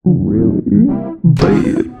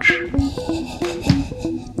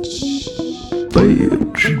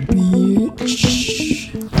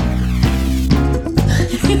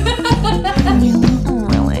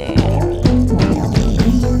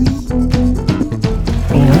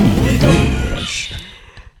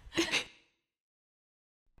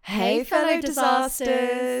Hello,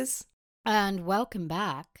 disasters. And welcome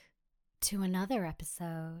back to another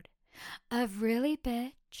episode of Really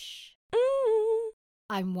Bitch.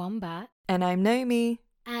 I'm Wombat. And I'm Nomi.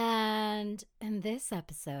 And in this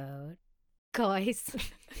episode, guys,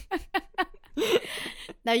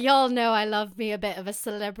 now y'all know I love me a bit of a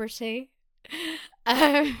celebrity.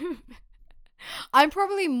 I'm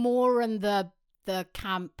probably more in the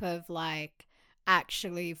camp of like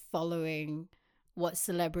actually following what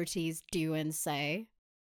celebrities do and say.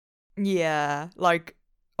 Yeah, like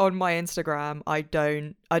on my Instagram, I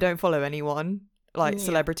don't follow anyone like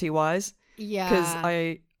celebrity wise. Yeah, because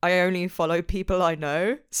I only follow people I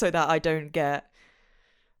know so that I don't get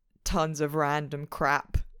tons of random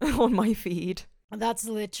crap on my feed. that's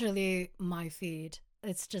literally my feed.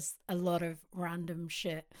 It's just a lot of random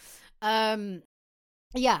shit.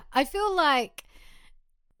 Yeah, I feel like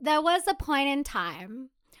there was a point in time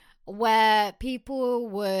where people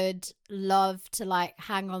would love to like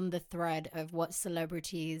hang on the thread of what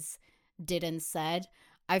celebrities did and said.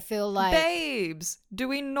 I feel like Babes, do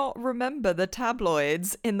we not remember the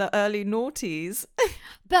tabloids in the early noughties?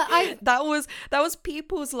 but I that was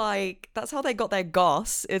people's like, that's how they got their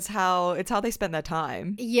goss. It's how they spent their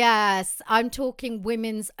time. yes, I'm talking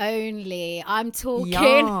women's only. I'm talking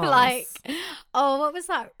Yes. like what was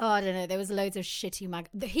that? Oh, I don't know. There was loads of shitty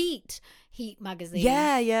the Heat magazine.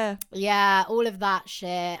 Yeah, all of that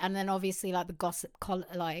shit. And then obviously like the gossip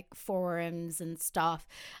like forums and stuff.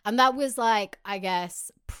 And that was like, I guess,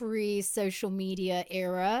 pre-social media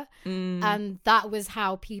era. And that was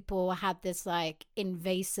how people had this like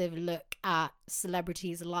invasive look at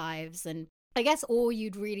celebrities' lives. And I guess all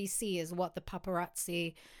you'd really see is what the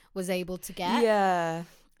paparazzi was able to get. Yeah.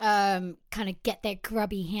 Kind of get their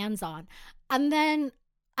grubby hands on. And then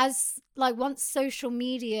as like once social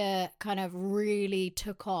media kind of really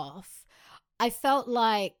took off, I felt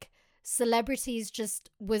like celebrities just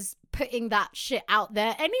was putting that shit out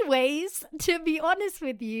there anyways, to be honest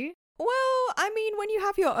with you. Well, I mean, when you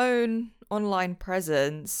have your own online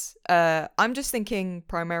presence, I'm just thinking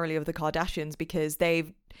primarily of the Kardashians because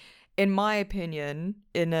they've, in my opinion,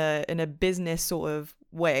 in a business sort of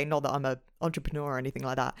way, not that I'm an entrepreneur or anything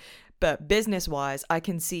like that, but business-wise, I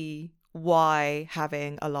can see why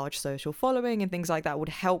having a large social following and things like that would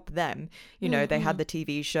help them. You know, they had the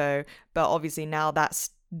TV show, but obviously now that's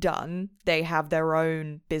done, they have their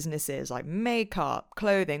own businesses like makeup,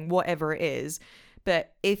 clothing, whatever it is.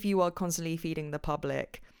 But if you are constantly feeding the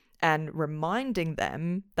public and reminding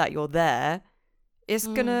them that you're there, it's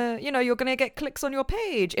gonna, you know, you're gonna get clicks on your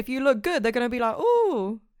page. If you look good, they're gonna be like,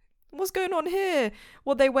 oh, what's going on here?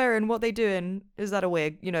 What they wearing? What they doing? Is that a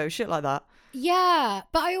wig? You know, shit like that. Yeah,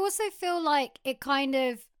 but I also feel like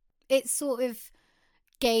it sort of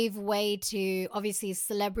gave way to, obviously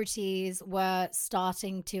celebrities were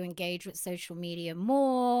starting to engage with social media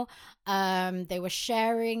more. They were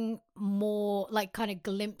sharing more like kind of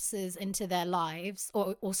glimpses into their lives,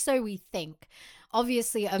 or so we think.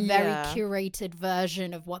 Obviously a very curated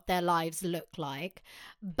version of what their lives look like.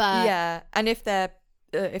 But yeah, and if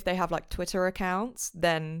they have like Twitter accounts,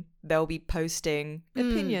 then they'll be posting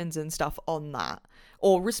opinions and stuff on that,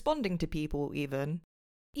 or responding to people even.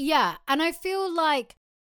 Yeah, and I feel like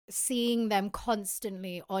seeing them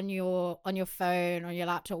constantly on your phone, on your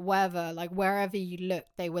laptop, wherever, like wherever you look,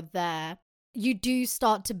 they were there. You do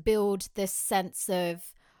start to build this sense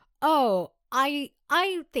of, oh, I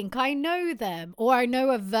think I know them, or I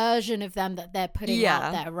know a version of them that they're putting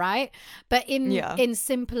out there, right? But in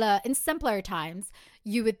simpler times,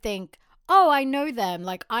 you would think, oh, I know them.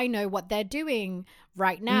 Like, I know what they're doing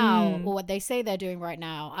right now, or what they say they're doing right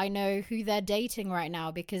now. I know who they're dating right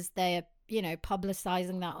now because they're, you know,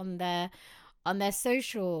 publicizing that on their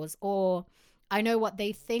socials, or I know what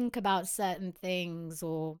they think about certain things.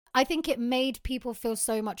 Or I think it made people feel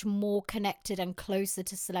so much more connected and closer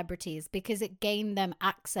to celebrities because it gained them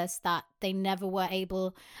access that they never were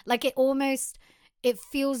able. Like, it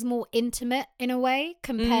feels more intimate in a way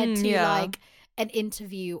compared to like an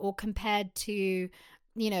interview, or compared to,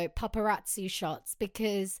 you know, paparazzi shots,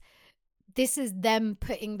 because this is them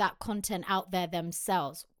putting that content out there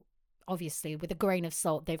themselves. Obviously, with a grain of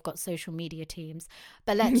salt, they've got social media teams.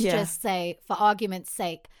 But let's just say, for argument's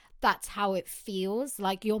sake, that's how it feels.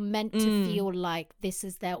 Like, you're meant to feel like this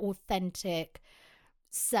is their authentic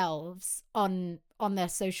selves on their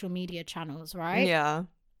social media channels, right? Yeah.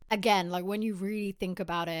 Again, like when you really think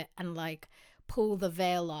about it and like pull the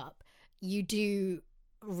veil up, you do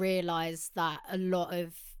realize that a lot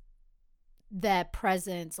of their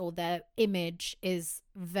presence or their image is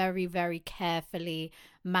very, very carefully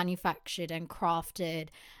manufactured and crafted,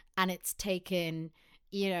 and it's taken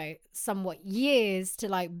somewhat years to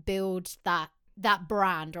like build that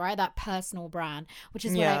brand, right? That personal brand, which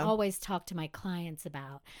is what I always talk to my clients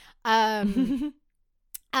about.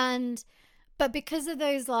 But because of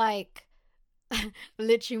those, like,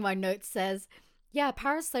 literally my note says, yeah,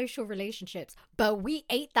 parasocial relationships, but we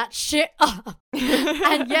ate that shit up.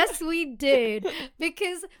 And yes, we did,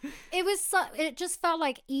 because it just felt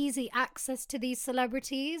like easy access to these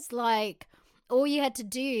celebrities. Like, all you had to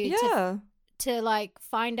do to like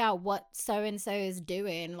find out what so-and-so is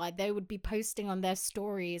doing, like they would be posting on their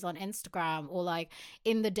stories on Instagram, or like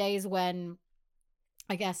in the days when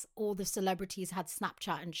I guess all the celebrities had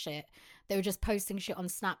Snapchat and shit, they were just posting shit on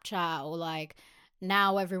Snapchat, or like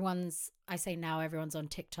now everyone's on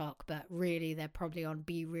TikTok, but really they're probably on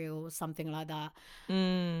Be Real or something like that.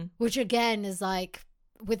 Which again is like,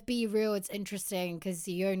 with Be Real, it's interesting because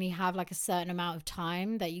you only have like a certain amount of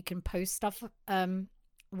time that you can post stuff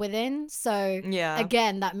within. So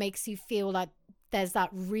again, that makes you feel like there's that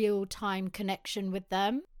real time connection with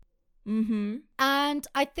them. And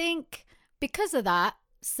I think because of that,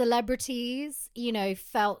 celebrities,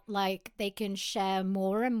 felt like they can share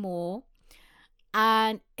more and more.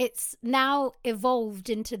 And it's now evolved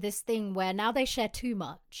into this thing where now they share too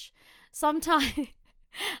much. Sometimes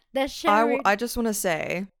they're sharing. I just want to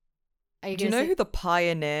say, do you know who the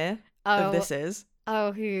pioneer of this is?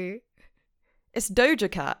 Oh, who? It's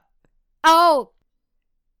Doja Cat. Oh!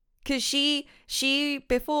 Because she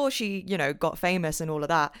before she, got famous and all of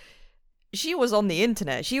that, she was on the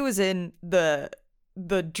internet. She was in the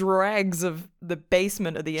dregs of the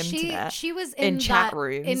basement of the internet. She was in chat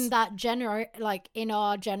rooms. In that in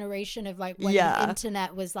our generation of like when the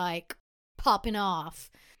internet was like popping off.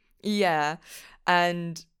 Yeah.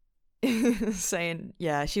 And she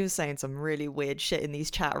was saying some really weird shit in these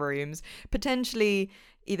chat rooms. Potentially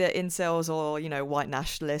either incels or, white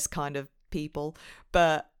nationalist kind of people.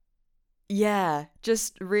 But yeah,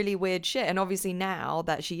 just really weird shit. And obviously now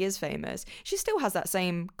that she is famous, she still has that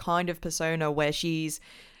same kind of persona where she's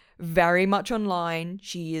very much online.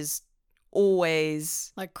 She is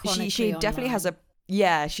always like chronically she definitely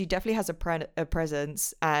online. She definitely has a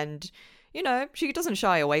presence, and she doesn't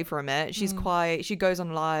shy away from it. She's she goes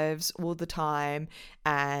on lives all the time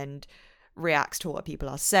and reacts to what people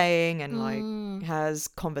are saying and like has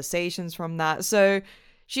conversations from that. So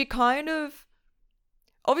she kind of,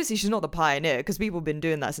 obviously she's not the pioneer because people have been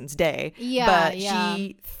doing that since day, but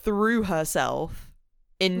she threw herself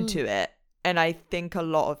into it, and I think a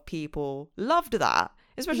lot of people loved that,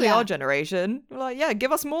 especially our generation. We're like,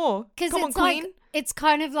 give us more, come on, queen. Like, it's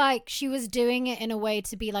kind of like she was doing it in a way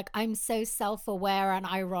to be like, I'm so self-aware and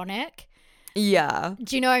ironic. Do you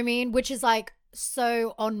know what I mean? Which is like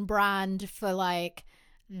so on brand for like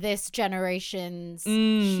this generation's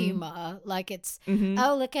humor. Like it's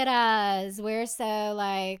oh, look at us, we're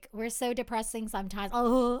so depressing sometimes,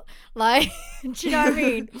 like do you know what I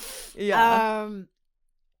mean?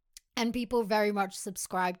 And people very much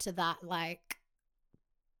subscribe to that like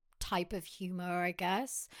type of humor, I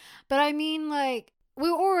guess. But I mean, like,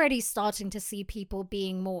 we're already starting to see people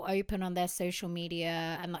being more open on their social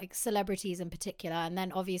media, and like celebrities in particular. And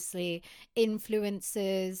then obviously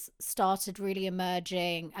influencers started really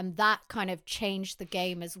emerging, and that kind of changed the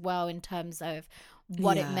game as well in terms of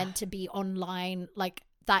what it meant to be online. Like,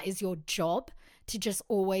 that is your job, to just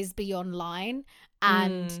always be online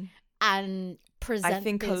and present. I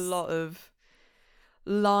think a lot of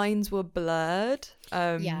lines were blurred.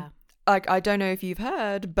 Like, I don't know if you've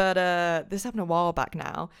heard, but this happened a while back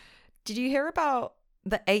now. Did you hear about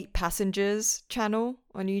the 8 Passengers channel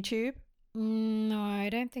on YouTube? No, I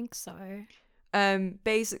don't think so.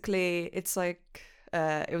 Basically, it's like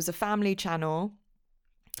it was a family channel,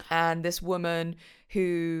 and this woman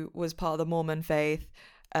who was part of the Mormon faith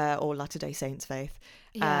or Latter-day Saints faith,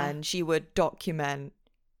 and she would document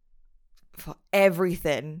for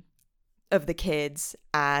everything of the kids.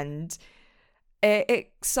 And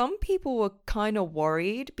some people were kind of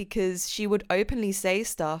worried because she would openly say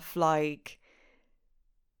stuff like,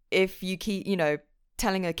 if you keep,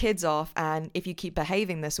 telling her kids off, and if you keep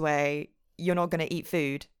behaving this way, you're not going to eat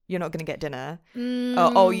food, you're not going to get dinner.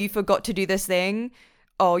 Oh, you forgot to do this thing.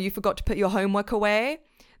 Oh, you forgot to put your homework away.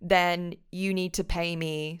 Then you need to pay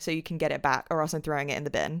me so you can get it back, or else I'm throwing it in the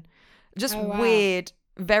bin. Just weird,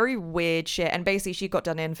 very weird shit. And basically she got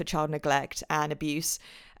done in for child neglect and abuse.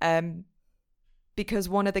 Because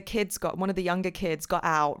one of the younger kids got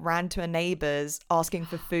out, ran to a neighbor's asking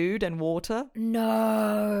for food and water.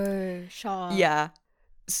 No, Sean. Yeah.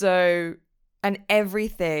 So, and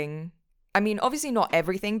everything, I mean, obviously not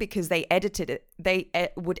everything, because they edited it. They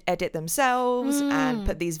would edit themselves and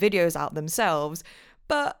put these videos out themselves.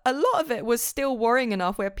 But a lot of it was still worrying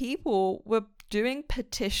enough where people were doing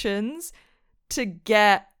petitions to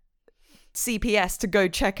get CPS to go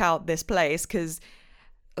check out this place because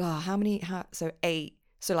so 8,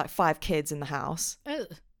 so like 5 kids in the house. Ugh.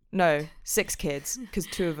 No, 6 kids because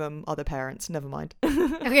 2 of them are the parents. Never mind.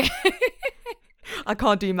 Okay. I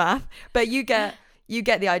can't do math, but you get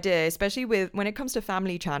the idea, especially with when it comes to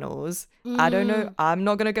family channels. I don't know, I'm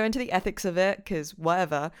not going to go into the ethics of it because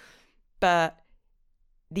whatever, but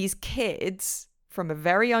these kids from a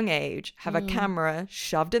very young age have a camera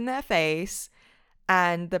shoved in their face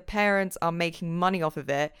and the parents are making money off of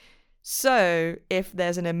it. So if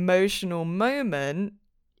there's an emotional moment,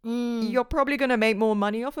 you're probably going to make more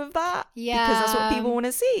money off of that because that's what people want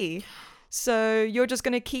to see. So you're just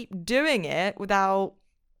going to keep doing it without,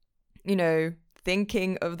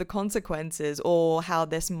 thinking of the consequences or how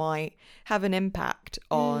this might have an impact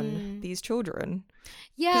on these children.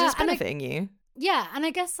 Yeah. Because it's benefiting you. Yeah. And I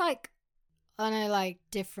guess like on a like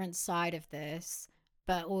different side of this,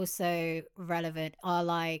 but also relevant are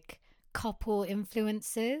like couple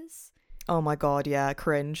influences. Oh my God. Yeah.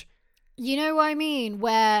 Cringe. You know what I mean?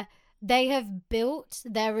 Where they have built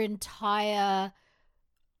their entire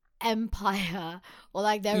empire or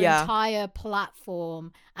like their entire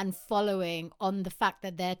platform and following on the fact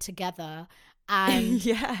that they're together. And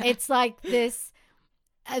it's like this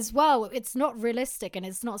as well. It's not realistic and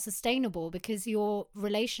it's not sustainable because your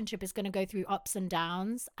relationship is going to go through ups and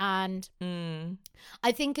downs. And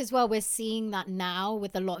I think as well, we're seeing that now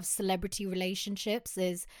with a lot of celebrity relationships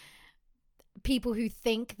is people who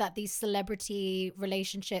think that these celebrity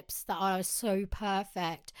relationships that are so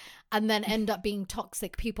perfect and then end up being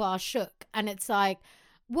toxic, people are shook. And it's like,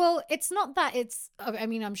 well, it's not that I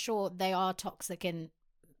mean, I'm sure they are toxic in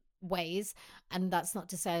ways, and that's not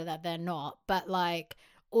to say that they're not, but like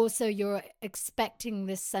also you're expecting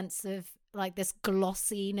this sense of like this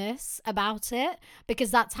glossiness about it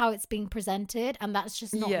because that's how it's being presented, and that's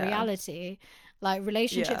just not reality. Like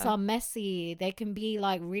relationships are messy. They can be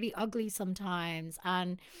like really ugly sometimes,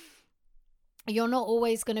 and you're not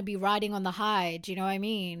always going to be riding on the high. Do you know what I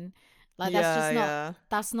mean? Like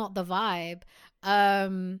that's not the vibe.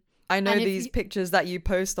 I know these pictures that you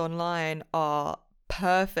post online are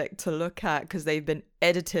perfect to look at because they've been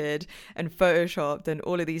edited and photoshopped and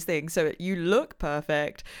all of these things, so you look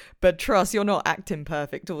perfect, but trust, you're not acting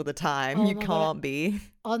perfect all the time. You can't be.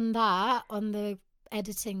 On the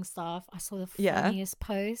editing stuff, I saw the funniest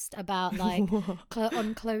post about like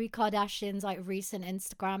on Khloe Kardashian's like recent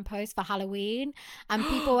Instagram post for Halloween, and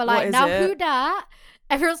people were like, now who dat?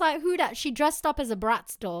 Everyone's like, who dat? She dressed up as a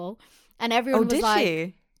Bratz doll, and everyone was like,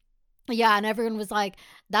 she? Yeah, and everyone was like,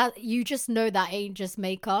 that you just know that ain't just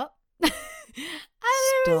makeup. And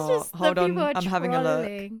it was just Hold on, I'm trolling. having a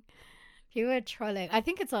look. You were trolling. I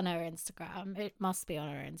think it's on her Instagram. It must be on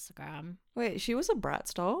her Instagram. Wait, she was a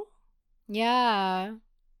Bratz doll? Yeah.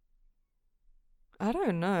 I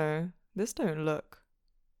don't know. This don't look.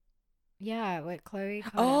 Yeah, with Khloe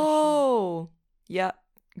Kardashian. Oh, yeah.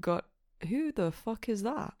 Who the fuck is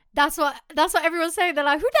that? That's what everyone's saying. They're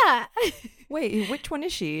like, who that? Wait, which one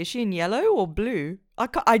is she? Is she in yellow or blue?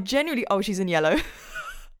 I genuinely. Oh, she's in yellow. She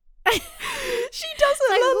doesn't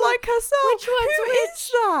look like herself. Which one's Who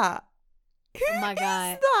is that? Who my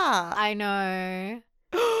God. is that? I know.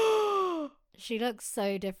 She looks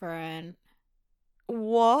so different.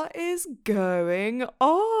 What is going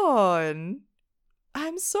on?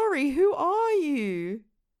 I'm sorry, who are you?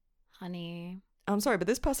 Honey. I'm sorry, but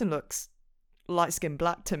this person looks light-skinned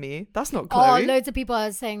black to me. That's not Khloe. Oh, loads of people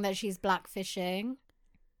are saying that she's blackfishing.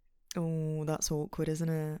 Oh, that's awkward, isn't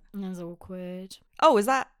it? That's awkward. Oh,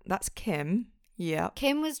 that's Kim? Yeah.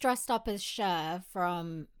 Kim was dressed up as Cher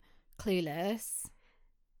from Clueless.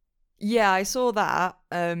 Yeah, I saw that.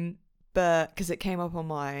 But because it came up on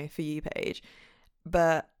my For You page.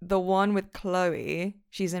 But the one with Khloe,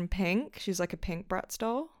 she's in pink. She's like a pink Bratz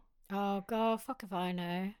doll. Oh, God, fuck if I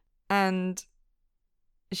know. And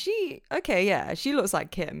she looks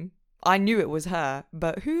like Kim. I knew it was her,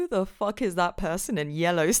 but who the fuck is that person in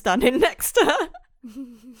yellow standing next to her?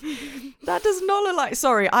 That does not look like...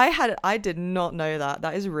 Sorry, I did not know that.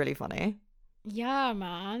 That is really funny. Yeah,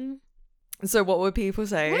 man. So what would people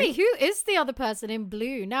say? Wait, who is the other person in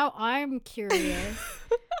blue? Now I'm curious.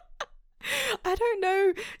 I don't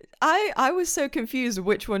know. I was so confused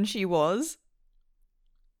which one she was.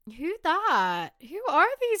 Who that? Who are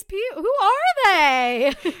these people? Who are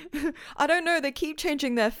they? I don't know. They keep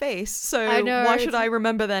changing their face. So I know, why should I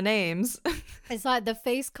remember their names? It's like the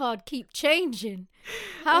face card keep changing.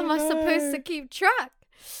 How am I supposed to keep track?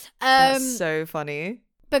 That's so funny.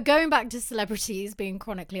 But going back to celebrities being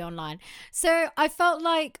chronically online. So I felt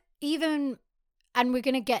like even and we're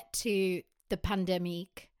going to get to the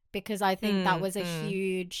pandemic, because I think that was a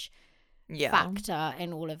huge factor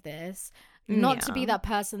in all of this. Not to be that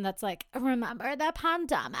person that's like, remember the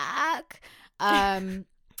pandemic?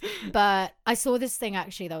 But I saw this thing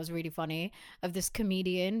actually that was really funny, of this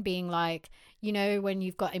comedian being like, you know, when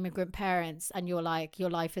you've got immigrant parents and you're like, your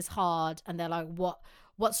life is hard, and they're like, what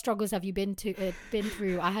struggles have you been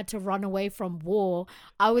through? I had to run away from war.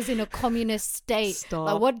 I was in a communist state.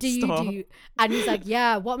 Like, what do you do? And he's like,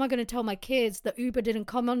 yeah, what am I going to tell my kids? The Uber didn't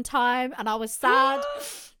come on time and I was sad.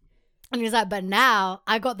 And he's like, but now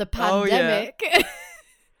I got the pandemic. Oh,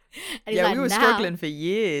 and he's like, we were struggling for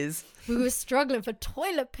years. We were struggling for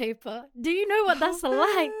toilet paper. Do you know what that's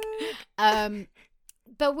like?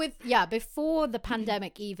 But before the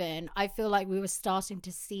pandemic even, I feel like we were starting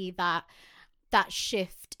to see that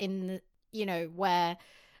shift in, you know, where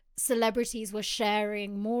celebrities were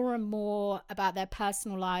sharing more and more about their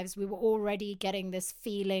personal lives. We were already getting this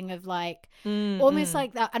feeling of like, almost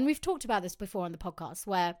like that. And we've talked about this before on the podcast,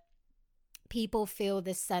 where people feel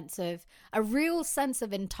this a real sense of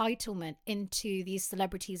entitlement into these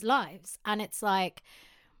celebrities' lives. And it's like,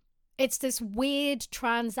 it's this weird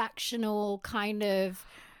transactional kind of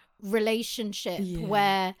relationship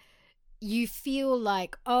where you feel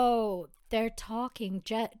like, oh, they're talking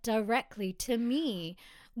directly to me,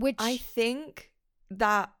 which I think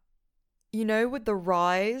that, you know, with the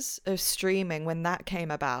rise of streaming, when that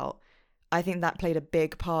came about, I think that played a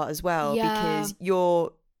big part as well, because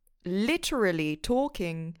you're literally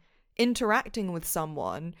interacting with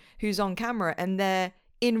someone who's on camera, and they're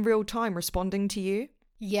in real time responding to you.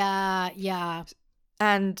 Yeah.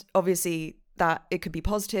 And obviously that it could be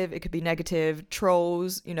positive, it could be negative,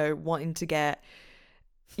 trolls, you know, wanting to get,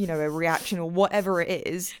 you know, a reaction or whatever it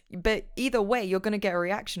is. But either way, you're going to get a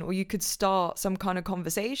reaction, or you could start some kind of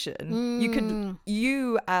conversation.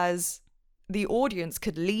 You as the audience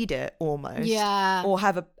could lead it almost. Yeah. Or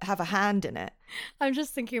have a hand in it. I'm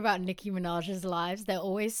just thinking about Nicki Minaj's lives. They're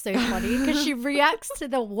always so funny because she reacts to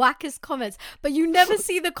the wackest comments, but you never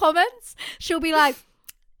see the comments. She'll be like,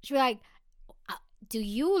 do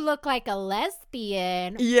you look like a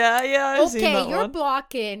lesbian? Yeah, I've seen that you're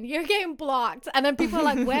one. You're getting blocked. And then people are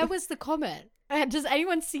like, where was the comment? Does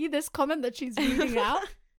anyone see this comment that she's reading out?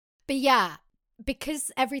 But yeah, because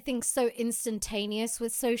everything's so instantaneous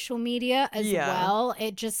with social media as well,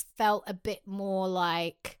 it just felt a bit more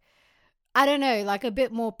like, I don't know, like a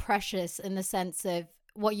bit more precious, in the sense of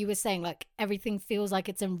what you were saying, like everything feels like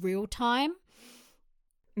it's in real time.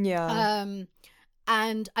 Yeah.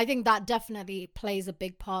 And I think that definitely plays a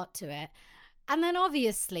big part to it. And then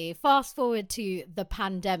obviously, fast forward to the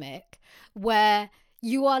pandemic, where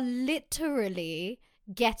you are literally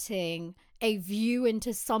getting a view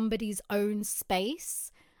into somebody's own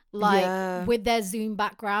space, like with their Zoom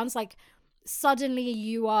backgrounds. Like suddenly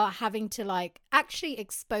you are having to like actually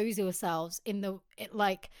expose yourselves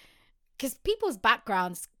because people's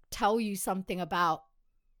backgrounds tell you something about,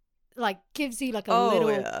 like, gives you like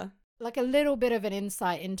a little bit of an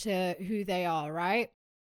insight into who they are, right?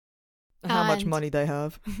 How much money they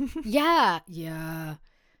have. Yeah.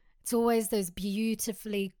 It's always those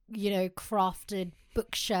beautifully, you know, crafted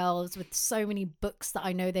bookshelves with so many books that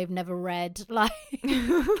I know they've never read. Like,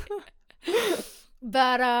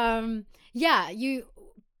 but you,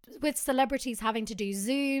 with celebrities having to do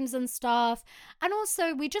Zooms and stuff, and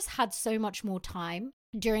also we just had so much more time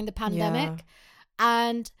during the pandemic,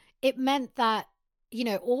 and it meant that, you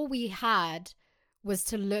know, all we had was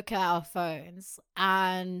to look at our phones,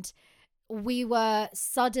 and we were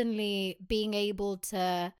suddenly being able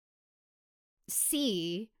to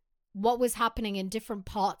see what was happening in different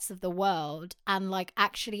parts of the world and like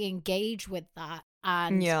actually engage with that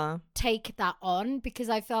and take that on, because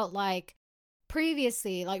I felt like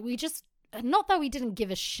previously, like, we just, not that we didn't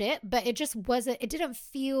give a shit, but it just wasn't, it didn't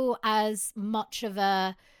feel as much of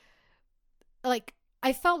a, like,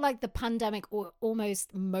 I felt like the pandemic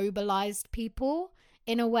almost mobilized people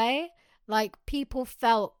in a way. Like, people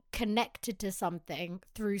felt connected to something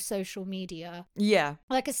through social media. Yeah.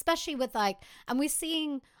 Like, especially with like, and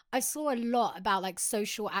I saw a lot about like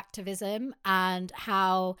social activism and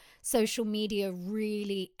how social media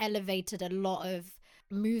really elevated a lot of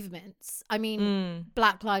movements. I mean,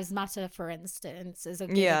 Black Lives Matter, for instance, is a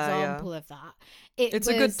good example of that. It's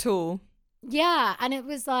a good tool. Yeah. And it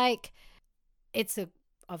was like, it's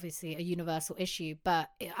obviously a universal issue, but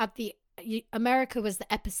America was the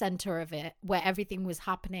epicenter of it, where everything was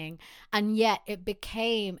happening, and yet it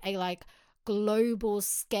became a like global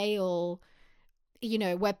scale, you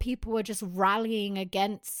know, where people were just rallying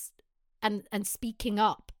against and speaking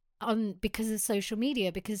up on because of social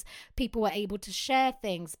media, because people were able to share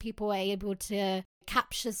things, people were able to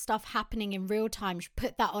capture stuff happening in real time,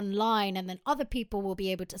 put that online, and then other people will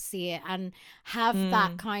be able to see it and have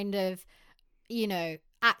that kind of, you know,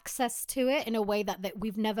 access to it in a way that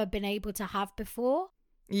we've never been able to have before.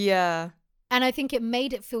 Yeah. And I think it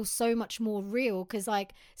made it feel so much more real, because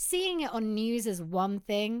like seeing it on news is one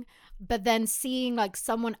thing, but then seeing like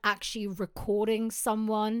someone actually recording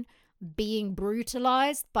someone being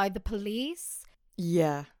brutalized by the police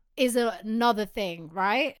is another thing,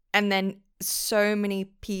 right? And then so many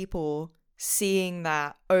people seeing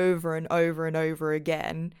that over and over and over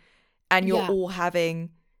again, and you're all having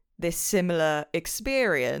this similar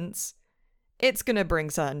experience, it's gonna bring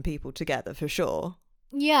certain people together for sure.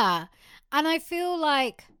 Yeah. And I feel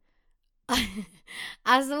like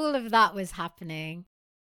as all of that was happening,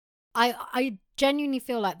 I genuinely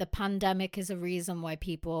feel like the pandemic is a reason why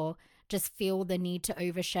people just feel the need to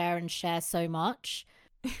overshare and share so much.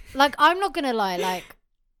 Like, I'm not gonna lie, like,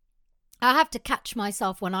 I have to catch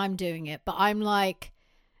myself when I'm doing it, but I'm like,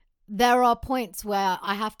 there are points where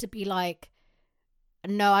I have to be like,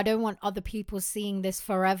 no, I don't want other people seeing this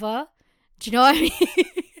forever. Do you know what I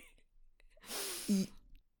mean?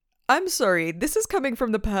 I'm sorry, this is coming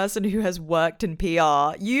from the person who has worked in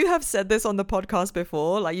PR. You have said this on the podcast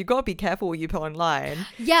before. Like, you gotta be careful what you put online.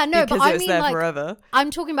 Yeah, no, but I mean, there like, forever.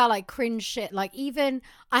 I'm talking about like cringe shit. Like, even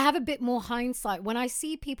I have a bit more hindsight when I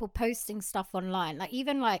see people posting stuff online, like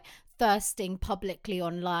even like thirsting publicly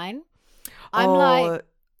online. I'm like,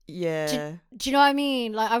 yeah. Do you know what I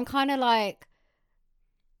mean? Like, I'm kind of like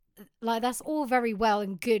that's all very well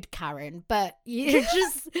and good, Karen, but you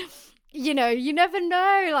just. You know, you never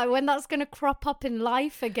know, like, when that's going to crop up in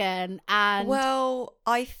life again. And well,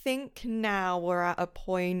 I think now we're at a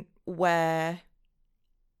point where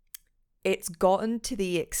it's gotten to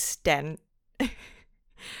the extent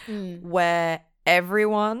where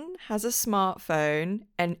everyone has a smartphone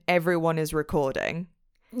and everyone is recording.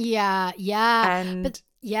 Yeah. And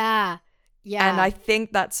And I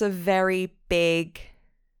think that's a very big,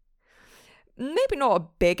 maybe not a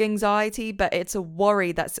big anxiety, but it's a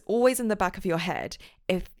worry that's always in the back of your head.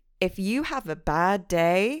 If you have a bad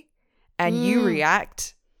day and you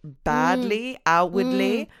react badly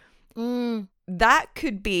outwardly, that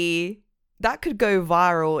could go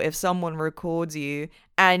viral if someone records you,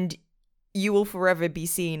 and you will forever be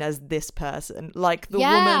seen as this person. Like the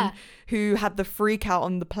woman who had the freak out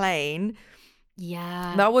on the plane.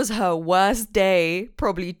 Yeah. That was her worst day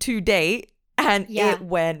probably to date. And it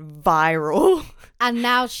went viral. And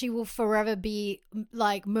now she will forever be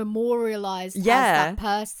like memorialized as that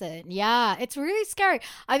person. Yeah, it's really scary.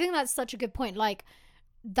 I think that's such a good point. Like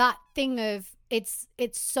that thing of it's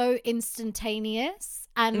so instantaneous,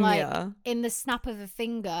 and like in the snap of a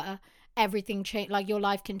finger, everything change. Like your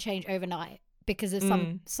life can change overnight because of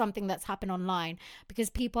something that's happened online.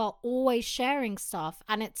 Because people are always sharing stuff,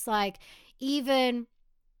 and it's like even.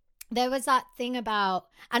 There was that thing about,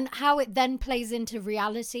 and how it then plays into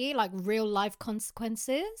reality, like real life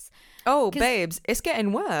consequences. Oh, babes, it's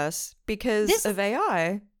getting worse because of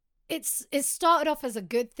AI. It started off as a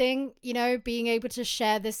good thing, you know, being able to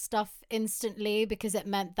share this stuff instantly, because it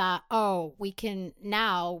meant that, we can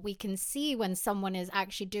see when someone is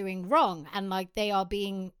actually doing wrong, and like they are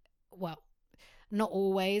being, well, not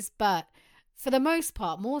always, but for the most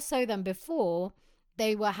part, more so than before,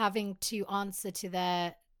 they were having to answer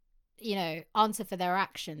for their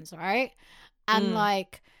actions, right? And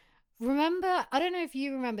like, remember, I don't know if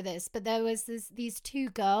you remember this, but there was these two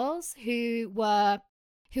girls who were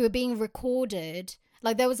being recorded.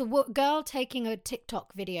 Like there was a girl taking a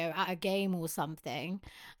TikTok video at a game or something.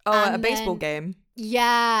 At a baseball game.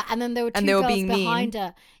 Yeah, and then there were two girls behind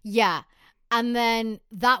her. Yeah. And then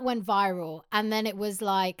that went viral, and then it was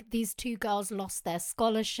like these two girls lost their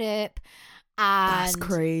scholarship. And that's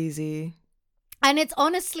crazy. And it's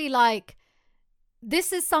honestly like,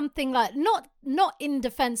 this is something like, not in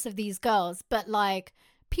defense of these girls, but like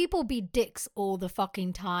people be dicks all the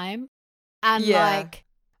fucking time. And like,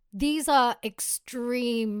 these are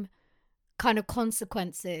extreme kind of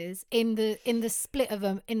consequences in the split of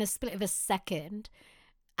a second.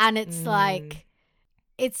 And it's like,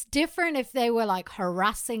 it's different if they were like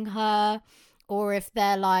harassing her, or if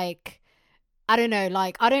they're like, I don't know,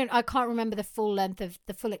 like I can't remember the full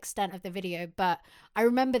extent of the video, but I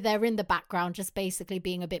remember they're in the background just basically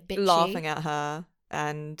being a bit bitchy, laughing at her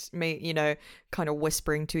and kind of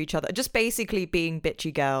whispering to each other, just basically being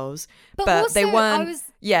bitchy girls. But also, they weren't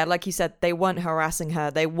like you said, they weren't harassing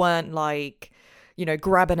her, they weren't like,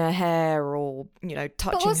 grabbing her hair or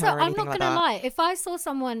touching also, her or anything. I'm not gonna lie, if I saw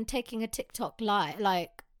someone taking a TikTok live,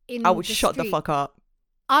 like in I would shut the fuck up.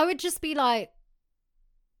 I would just be like,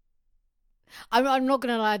 I'm not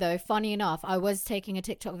gonna lie though, funny enough, I was taking a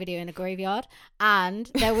TikTok video in a graveyard and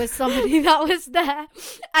there was somebody that was there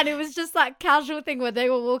and it was just that casual thing where they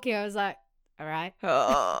were walking. I was like, all right,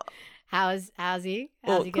 how's he?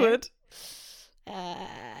 How's he going? Awkward.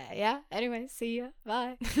 Yeah, anyway, see ya,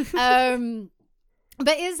 bye.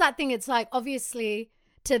 But it is that thing, it's like, obviously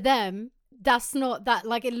to them, that's not that,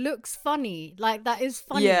 like, it looks funny. Like, that is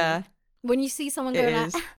funny. Yeah. When you see someone going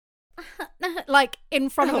like, like in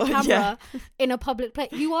front of a camera in a public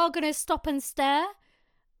place, you are going to stop and stare.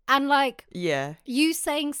 And like, yeah, you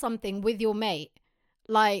saying something with your mate,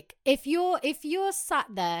 like if you're sat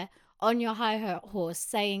there on your high horse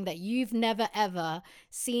saying that you've never ever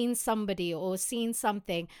seen somebody or seen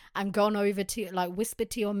something and gone over to like whispered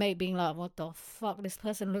to your mate being like, what the fuck, this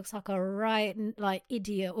person looks like a right like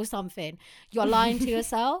idiot or something, you're lying to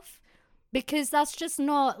yourself, because that's just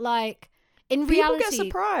not like, in reality, people get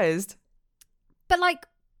surprised. But like,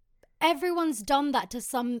 everyone's done that to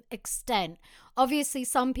some extent. Obviously,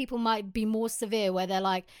 some people might be more severe where they're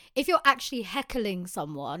like, if you're actually heckling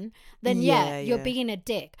someone, then you're being a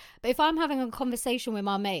dick. But if I'm having a conversation with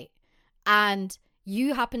my mate and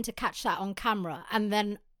you happen to catch that on camera and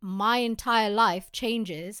then my entire life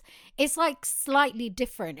changes, it's like slightly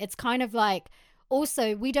different. It's kind of like,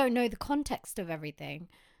 also, we don't know the context of everything.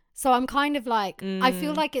 So I'm kind of like, I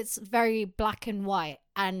feel like it's very black and white,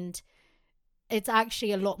 and it's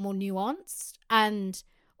actually a lot more nuanced. And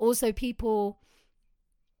also people,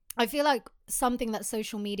 I feel like something that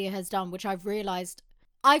social media has done, which I've realized,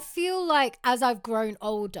 I feel like as I've grown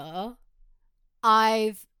older,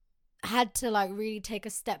 I've had to like really take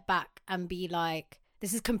a step back and be like,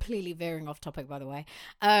 this is completely veering off topic, by the way.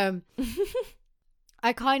 I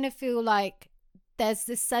kind of feel like there's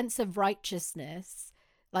this sense of righteousness,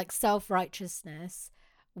 like self-righteousness,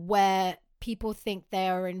 where people think they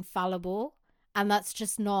are infallible, and that's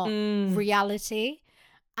just not reality.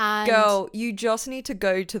 And girl, you just need to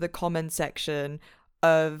go to the comment section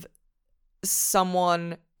of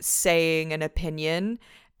someone saying an opinion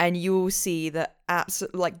and you will see that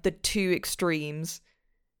like the two extremes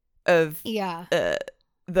of the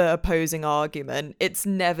opposing argument. It's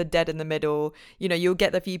never dead in the middle. You know, you'll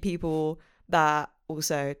get the few people that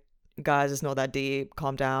also, guys, it's not that deep,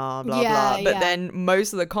 calm down, blah blah, but then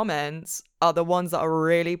most of the comments are the ones that are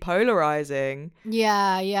really polarizing.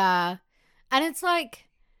 And it's like,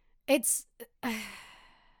 it's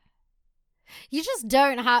you just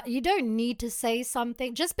you don't need to say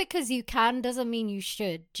something. Just because you can doesn't mean you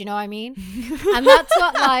should. Do you know what I mean? And that's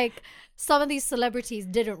what like some of these celebrities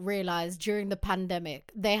didn't realize during the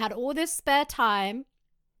pandemic. They had all this spare time.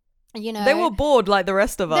 You know, they were bored like the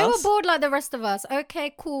rest of us.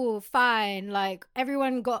 Okay, cool, fine. Like,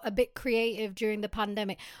 everyone got a bit creative during the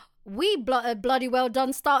pandemic. We bloody well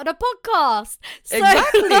done started a podcast. So,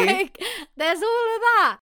 exactly. Like, there's all of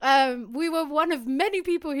that. We were one of many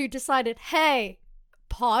people who decided, hey,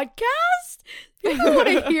 podcast? People want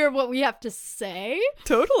to hear what we have to say.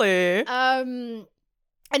 Totally. And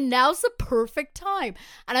now's the perfect time.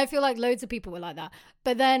 And I feel like loads of people were like that.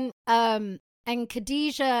 But then, and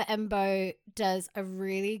Khadija Embo does a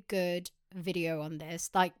really good video on this,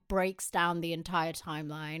 like breaks down the entire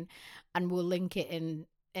timeline, and we'll link it in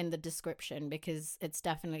the description because it's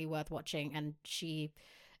definitely worth watching, and she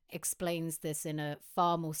explains this in a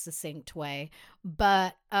far more succinct way.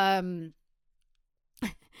 But you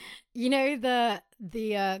know the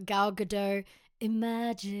Gal Gadot,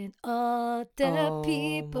 imagine all the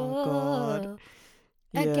people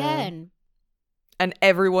again, and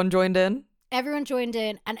everyone joined in. Everyone joined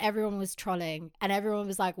in and everyone was trolling and everyone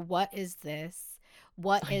was like, what is this?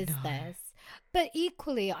 What is this? But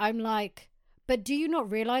equally, I'm like, but do you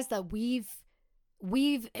not realize that we've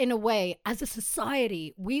in a way, as a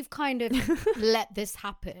society, we've kind of let this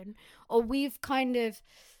happen, or we push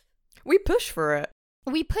for it.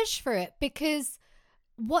 We push for it because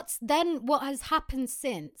what has happened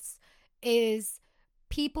since is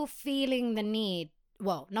people feeling the need.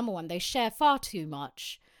 Well, number one, they share far too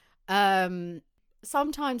much.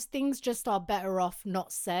 Sometimes things just are better off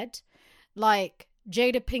not said. Like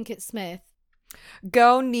Jada Pinkett Smith.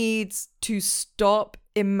 Girl needs to stop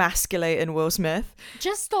emasculating Will Smith.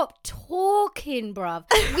 Just stop talking, bruv.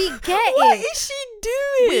 We get it. What is she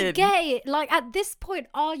doing? We get it. Like, at this point,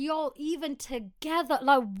 are y'all even together?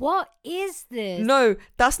 Like, what is this? No,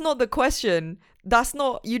 that's not the question. That's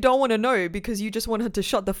not, you don't want to know because you just want her to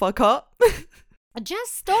shut the fuck up.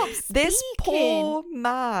 Just stop speaking. This poor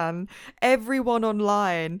man, everyone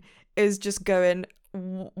online is just going,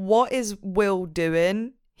 what is Will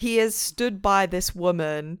doing? He has stood by this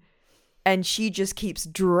woman and she just keeps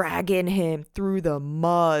dragging him through the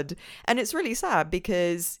mud. And it's really sad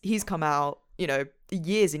because he's come out, you know,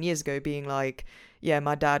 years and years ago being like, yeah,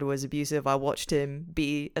 my dad was abusive. I watched him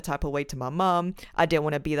be a type of way to my mum. I didn't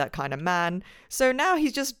want to be that kind of man. So now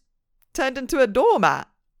he's just turned into a doormat.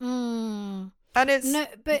 Mm. And it's No,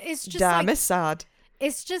 but it's just damn, like, it's sad.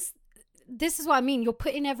 it's just, this is what I mean. You're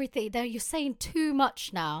putting everything there. You're saying too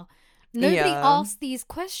much now. Nobody asks these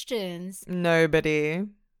questions. Nobody.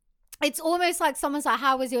 It's almost like someone's like,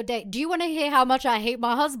 how was your day? Do you want to hear how much I hate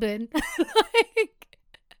my husband? Like,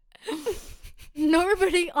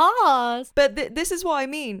 nobody asks. But this is what I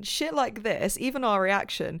mean. Shit like this, even our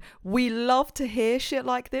reaction, we love to hear shit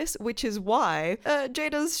like this, which is why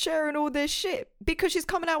Jada's sharing all this shit, because she's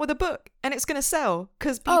coming out with a book and it's going to sell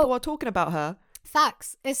because people are talking about her.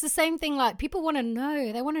 Facts. It's the same thing. Like, people want to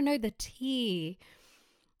know. They want to know the tea.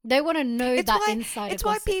 They want to know inside. It's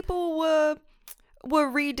why people were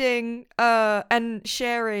reading and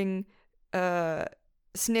sharing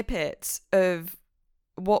snippets of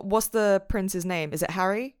what's the prince's name? Is it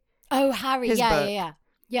Harry? Oh, Harry. His book.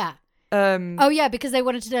 Yeah. Oh yeah, because they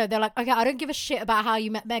wanted to know. They're like, okay, I don't give a shit about how you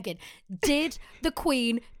met Meghan. Did the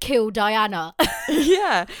Queen kill Diana?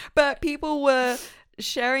 Yeah, but people were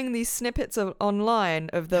sharing these snippets online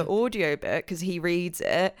of the audiobook because he reads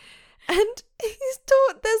it. And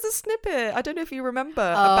there's a snippet, I don't know if you remember,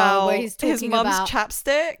 about his mum's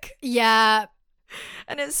chapstick. Yeah.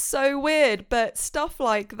 And it's so weird, but stuff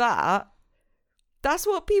like that, that's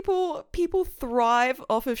what people thrive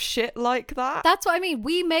off of shit like that. That's what I mean.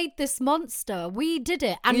 We made this monster. We did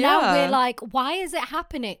it. And now we're like, why is it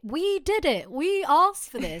happening? We did it. We asked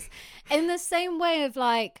for this. In the same way of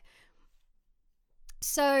like,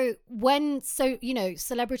 you know,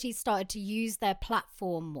 celebrities started to use their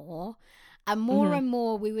platform more and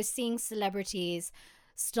more, we were seeing celebrities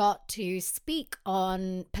start to speak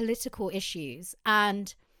on political issues.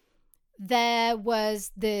 And there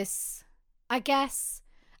was this, I guess,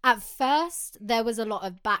 at first there was a lot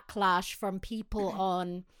of backlash from people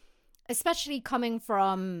on, especially coming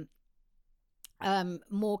from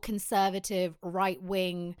more conservative,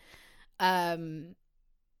 right-wing,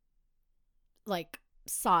 like,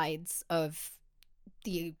 sides of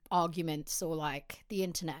the arguments or like the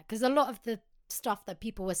internet, because a lot of the stuff that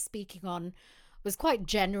people were speaking on was quite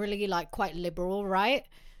generally like quite liberal, right?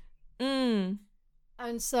 And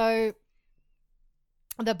so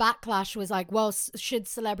the backlash was like, well, should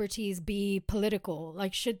celebrities be political?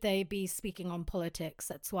 Like, should they be speaking on politics,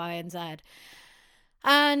 X, Y, and Z?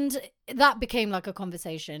 And that became like a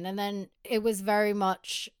conversation. And then it was very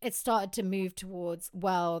much, it started to move towards,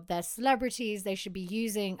 well, they're celebrities. They should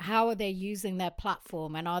be how are they using their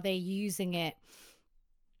platform? And are they using it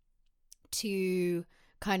to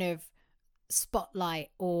kind of spotlight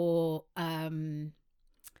or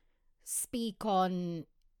speak on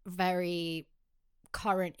very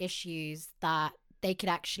current issues that they could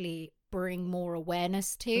actually bring more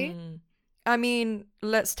awareness to? I mean,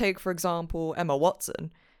 let's take, for example, Emma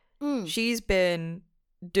Watson. She's been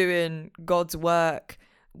doing God's work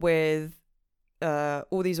with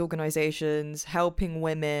all these organizations, helping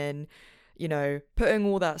women, you know, putting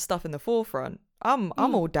all that stuff in the forefront. I'm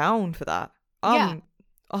all down for that.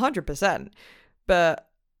 100%. But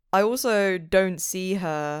I also don't see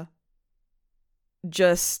her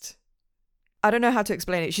just, I don't know how to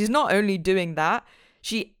explain it. She's not only doing that,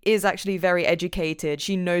 she is actually very educated.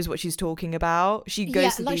 She knows what she's talking about. She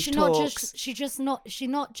goes to these talks. She's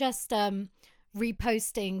not just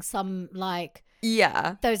reposting some like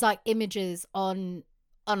those like images on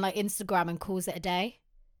like Instagram and calls it a day.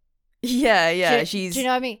 Yeah. Do you know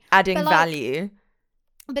what I mean? Adding value.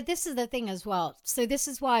 But this is the thing as well. So this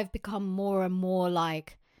is why I've become more and more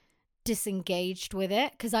like disengaged with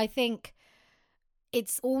it, because I think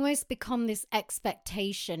it's almost become this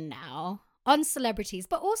expectation now on celebrities,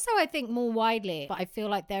 but also I think more widely. But I feel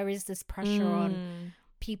like there is this pressure on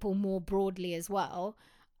people more broadly as well.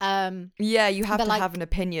 Yeah, you have to have an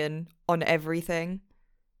opinion on everything.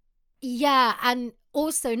 Yeah, and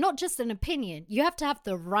also not just an opinion. You have to have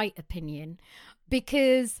the right opinion,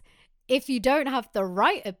 because if you don't have the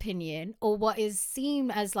right opinion, or what is seen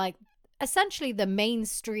as like essentially the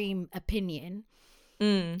mainstream opinion,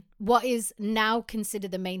 what is now considered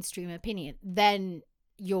the mainstream opinion, then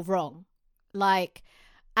you're wrong. Like,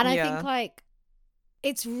 and I think like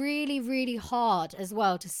it's really, really hard as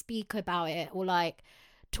well to speak about it or like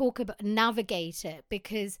navigate it,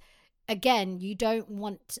 because again, you don't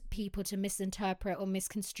want people to misinterpret or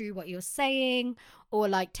misconstrue what you're saying, or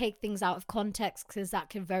like take things out of context, because that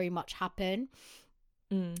can very much happen.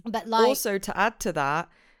 But like, also to add to that,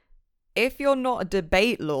 if you're not a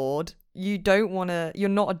debate lord, you don't want to, you're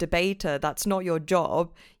not a debater. That's not your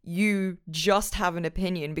job. You just have an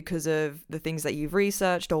opinion because of the things that you've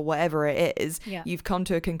researched or whatever it is. Yeah. You've come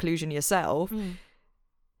to a conclusion yourself.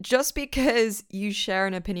 Just because you share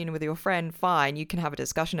an opinion with your friend, fine, you can have a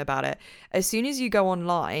discussion about it. As soon as you go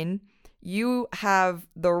online, you have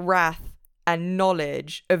the wrath and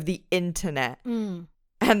knowledge of the internet. And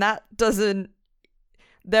that doesn't,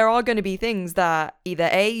 there are going to be things that either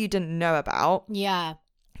A, you didn't know about. Yeah.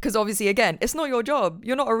 Because obviously, again, it's not your job.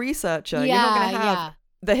 You're not a researcher. You're not going to have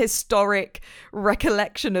the historic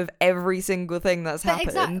recollection of every single thing that's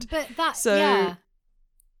happened.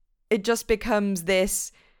 It just becomes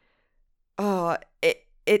this,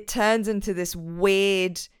 it turns into this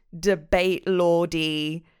weird debate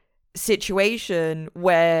lordy situation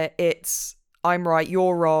where it's, I'm right,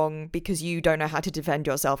 you're wrong because you don't know how to defend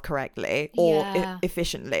yourself correctly or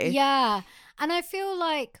efficiently. Yeah. And I feel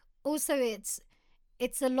like also it's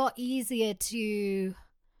a lot easier to,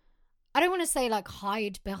 I don't want to say like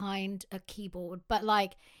hide behind a keyboard, but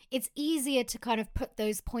like it's easier to kind of put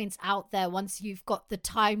those points out there once you've got the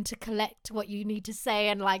time to collect what you need to say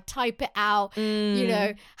and like type it out, you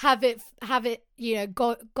know, have it, you know,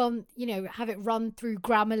 gone, you know, have it run through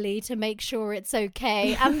Grammarly to make sure it's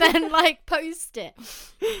okay and then like post it.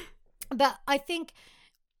 But I think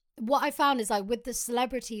what I found is like with the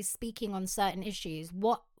celebrities speaking on certain issues,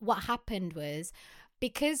 what happened was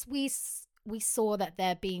because we saw that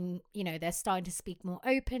they're being, you know, they're starting to speak more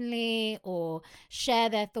openly or share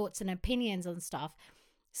their thoughts and opinions on stuff.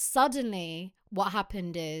 Suddenly, what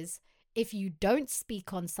happened is if you don't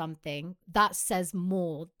speak on something, that says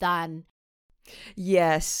more than.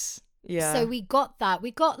 Yes. Yeah. So we got that. We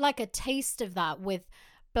got like a taste of that with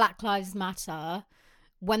Black Lives Matter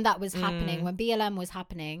when that was happening, when BLM was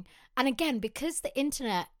happening. And again, because the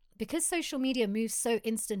internet, because social media moves so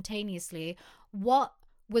instantaneously, what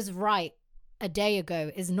was right a day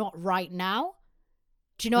ago is not right now.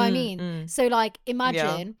 Do you know what I mean? So like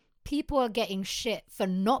imagine people are getting shit for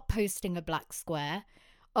not posting a black square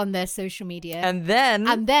on their social media, and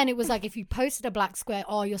then it was like, if you posted a black square,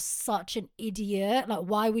 oh, you're such an idiot, like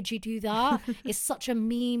why would you do that? It's such a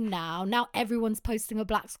meme now everyone's posting a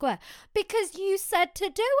black square because you said to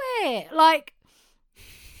do it. Like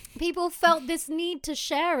people felt this need to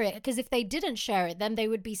share it because if they didn't share it, then they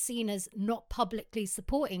would be seen as not publicly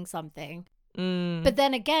supporting something. But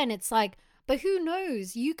then again, it's like, but who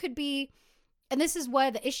knows? You could be, and this is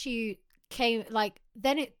where the issue came, like,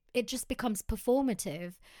 then it just becomes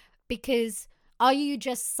performative because are you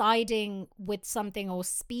just siding with something or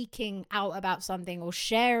speaking out about something or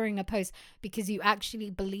sharing a post because you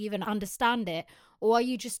actually believe and understand it? Or are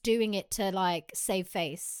you just doing it to like save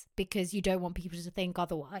face because you don't want people to think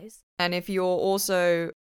otherwise? And if you're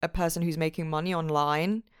also a person who's making money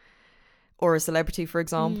online or a celebrity, for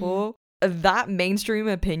example, that mainstream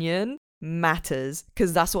opinion matters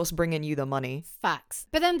because that's what's bringing you the money. Facts.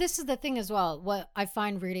 But then this is the thing as well. What I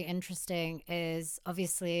find really interesting is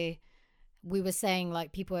obviously we were saying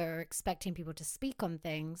like people are expecting people to speak on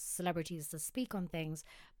things, celebrities to speak on things,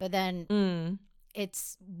 but then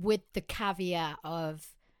it's with the caveat of,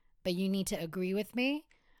 but you need to agree with me.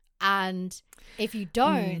 And if you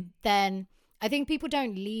don't, then I think people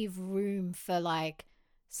don't leave room for like,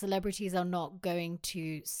 celebrities are not going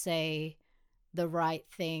to say the right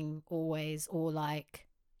thing always, or like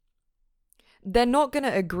they're not going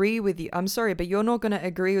to agree with you. I'm sorry, but you're not going to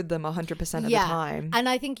agree with them 100% of the time. And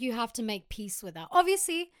I think you have to make peace with that.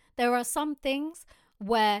 Obviously, there are some things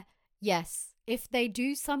where, yes, if they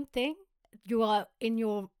do something, you are in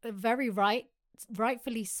your very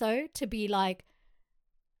rightfully so, to be like,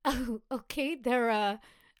 oh, okay, they're a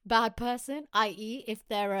bad person, i.e. if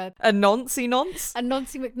they're a nonce. A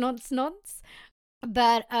nonce McNonce.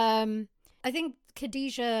 But I think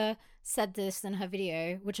Khadijah said this in her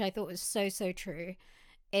video, which I thought was so, so true,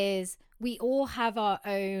 is we all have our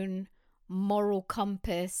own moral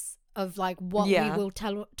compass of like what we will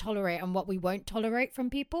tolerate and what we won't tolerate from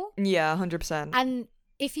people. Yeah, 100%. And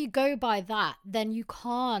if you go by that, then you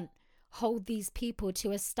can't hold these people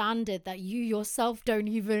to a standard that you yourself don't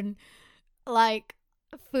even like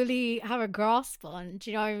fully have a grasp on. Do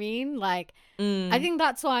you know what I mean? Like, I think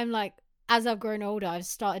that's why I'm like, as I've grown older, I've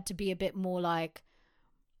started to be a bit more like,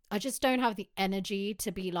 I just don't have the energy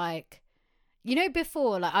to be like, you know,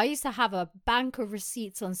 before, like I used to have a bank of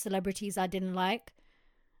receipts on celebrities I didn't like.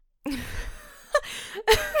 You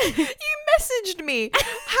messaged me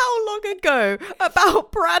how long ago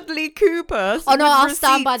about Bradley Cooper. Oh no, with I'll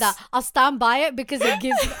stand by receipts. that. I'll stand by it because it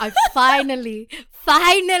gives. I finally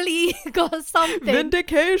got something.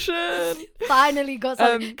 Vindication. Finally got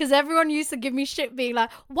something. Because everyone used to give me shit, being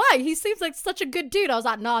like, "Why? He seems like such a good dude." I was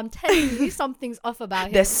like, "No, I'm telling you, something's off about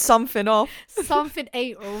him. There's something off. Something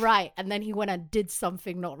ain't right." And then he went and did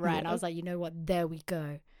something not right, and I was like, "You know what? There we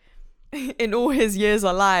go." In all his years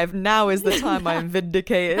alive, now is the time I'm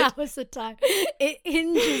vindicated. That was the time. It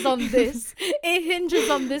hinges on this. It hinges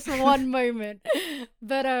on this one moment.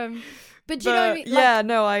 But do you know what I mean? Yeah,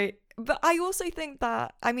 no, but I also think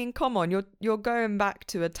that, I mean, come on, you're going back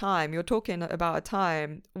to a time, you're talking about a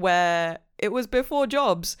time where it was before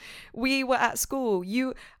jobs. We were at school.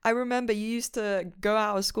 I remember you used to go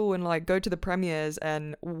out of school and like go to the premieres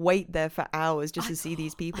and wait there for hours just to see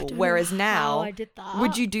these people. Whereas now, I did that.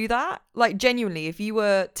 would you do that? Like genuinely, if you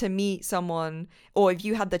were to meet someone or if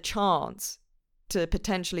you had the chance to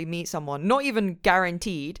potentially meet someone, not even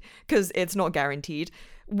guaranteed, because it's not guaranteed,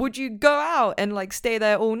 would you go out and like stay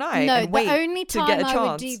there all night No, and wait the only to get a time I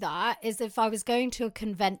would chance? do that is if I was going to a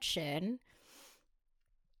convention.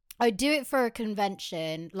 I'd do it for a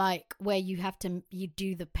convention, like where you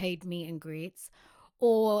do the paid meet and greets,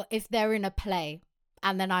 or if they're in a play,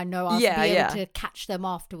 and then I know I'll be able to catch them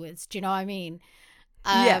afterwards. Do you know what I mean?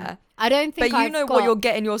 Yeah. I don't think. But you know what you're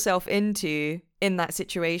getting yourself into in that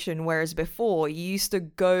situation, whereas before you used to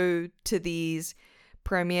go to these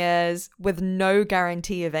premieres with no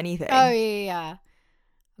guarantee of anything. Oh yeah.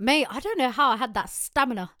 Mate, I don't know how I had that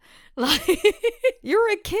stamina. Like,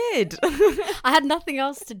 you're a kid. I had nothing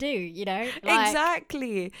else to do, you know? Like,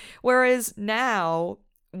 exactly. Whereas now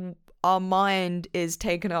our mind is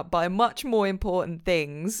taken up by much more important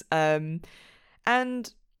things. And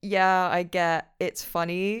yeah, I get it's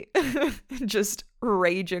funny just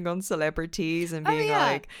raging on celebrities and being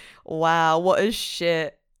like, wow, what a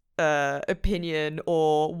shit opinion,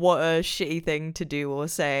 or what a shitty thing to do or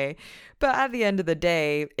say. But at the end of the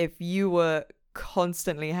day, if you were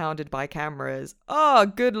constantly hounded by cameras, oh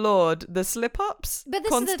good lord, the slip-ups. But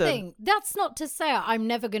this constant. is the thing, that's not to say I'm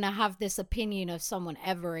never gonna have this opinion of someone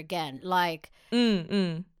ever again. Like,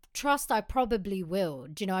 trust, I probably will.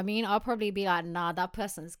 Do you know what I mean? I'll probably be like, nah, that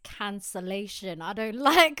person's cancellation, I don't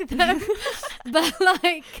like them.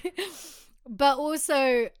 but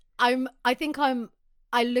also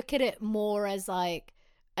I look at it more as like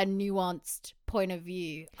a nuanced point of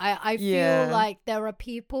view. I feel like there are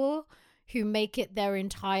people who make it their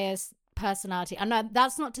entire personality. And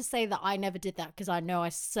that's not to say that I never did that, because I know I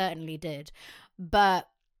certainly did. But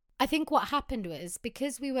I think what happened was,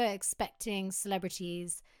 because we were expecting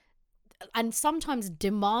celebrities and sometimes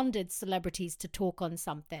demanded celebrities to talk on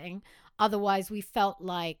something, otherwise we felt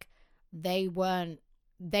like they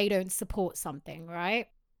don't support something, right?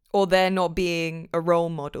 Or they're not being a role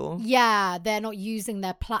model. Yeah, they're not using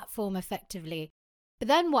their platform effectively. But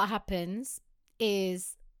then what happens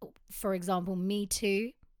is, for example, Me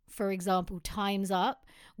Too, for example, Time's Up,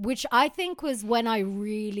 which I think was when I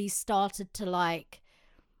really started to like,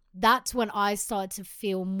 that's when I started to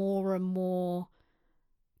feel more and more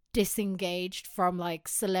disengaged from like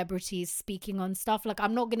celebrities speaking on stuff. Like,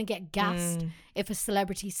 I'm not going to get gassed if a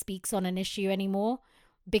celebrity speaks on an issue anymore,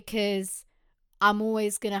 because I'm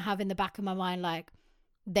always going to have in the back of my mind, like,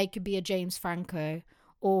 they could be a James Franco,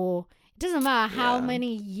 or it doesn't matter how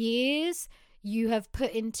many years you have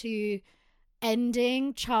put into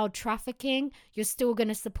ending child trafficking, you're still going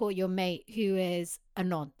to support your mate who is a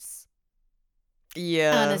nonce.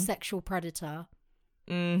 Yeah. And a sexual predator.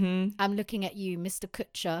 I'm looking at you, Mr.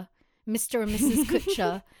 Kutcher. Mr. and Mrs.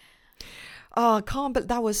 Kutcher. Oh, I can't, but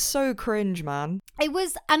that was so cringe, man. It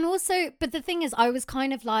was, and also, but the thing is, I was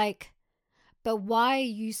kind of like, but why are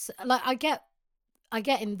you like, I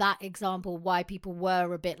get in that example why people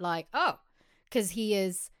were a bit like, oh, because he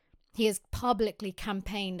has publicly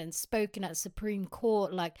campaigned and spoken at Supreme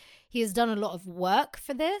Court, like he has done a lot of work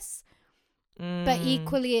for this. But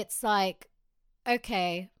equally it's like,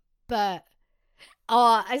 okay, but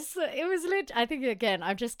it was lit. I think, again,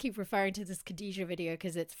 I just keep referring to this Khadijah video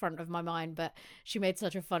because it's front of my mind, but she made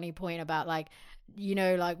such a funny point about, like, you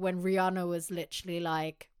know, like when Rihanna was literally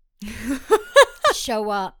like show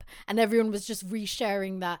up and everyone was just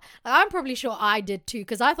resharing that. Like, I'm probably sure I did too,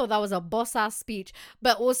 because I thought that was a boss ass speech,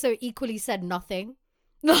 but also equally said nothing.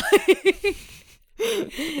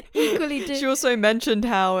 Equally did. She also mentioned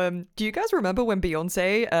how do you guys remember when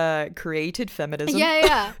Beyonce created feminism?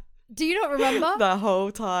 Yeah. Do you not remember? The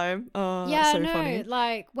whole time. Oh, yeah, so no, funny.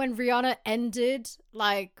 like when Rihanna ended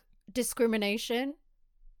like discrimination.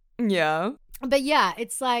 Yeah. But yeah,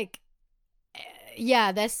 it's like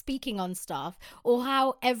they're speaking on stuff, or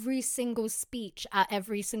how every single speech at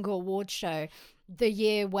every single award show the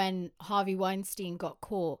year when Harvey Weinstein got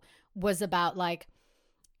caught was about like,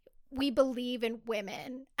 we believe in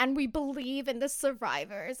women and we believe in the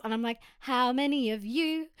survivors. And I'm like, how many of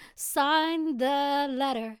you signed the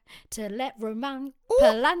letter to let Roman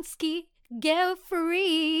Polanski go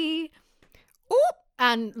free? Ooh.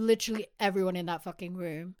 And literally everyone in that fucking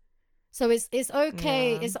room. So it's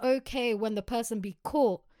okay. Yeah. It's okay when the person be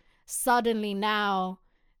caught. Suddenly now,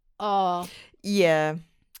 yeah,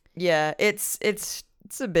 it's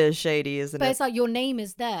a bit shady, isn't it? But it's like your name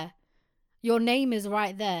is there. Your name is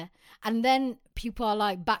right there. And then people are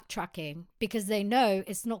like backtracking because they know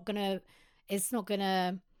it's not gonna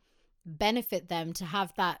benefit them to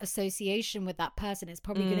have that association with that person. It's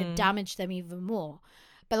probably gonna damage them even more.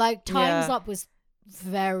 But like Time's Up was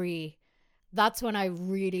that's when I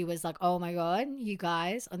really was like, oh my God, you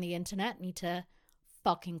guys on the internet need to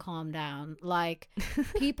fucking calm down. Like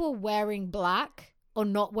people wearing black or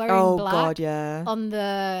not wearing black on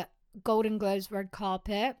the Golden Globes red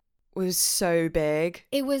carpet was so big.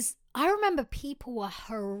 I remember people were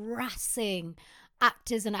harassing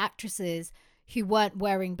actors and actresses who weren't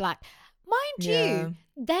wearing black. Mind you,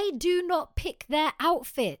 they do not pick their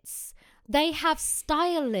outfits. They have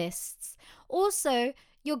stylists. Also,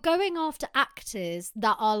 you're going after actors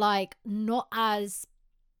that are like not as...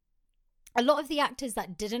 A lot of the actors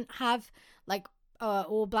that didn't have like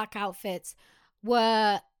all black outfits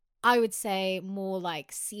were, I would say, more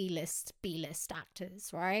like C-list, B-list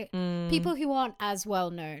actors, right? People who aren't as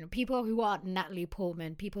well known, people who aren't Natalie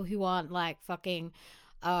Portman, people who aren't like fucking,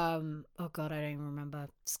 oh God, I don't even remember,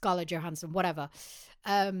 Scarlett Johansson, whatever.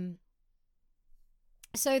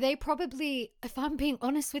 So they probably, if I'm being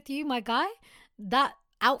honest with you, my guy, that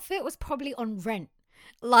outfit was probably on rent.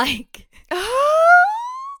 Like,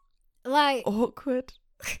 like awkward.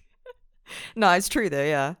 No, it's true though,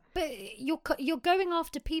 yeah. But you're going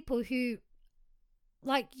after people who,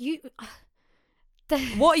 like, you...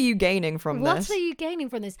 What are you gaining from this? What are you gaining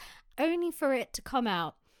from this? Only for it to come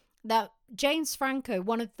out that James Franco,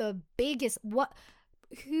 one of the biggest... I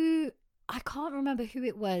can't remember who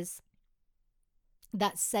it was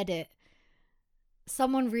that said it.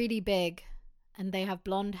 Someone really big, and they have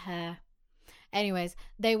blonde hair. Anyways,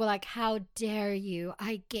 they were like, how dare you?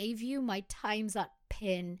 I gave you my Time's Up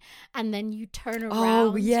pin, and then you turn around.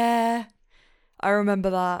 Oh, yeah. I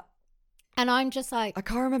remember that. And I'm just like... I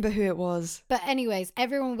can't remember who it was. But anyways,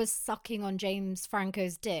 everyone was sucking on James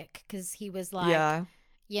Franco's dick because he was like,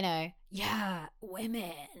 you know,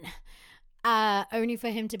 women. Only for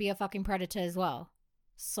him to be a fucking predator as well.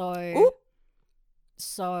 So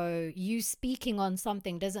you speaking on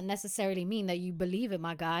something doesn't necessarily mean that you believe it,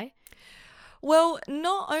 my guy. Well,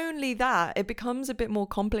 not only that, it becomes a bit more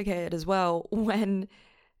complicated as well when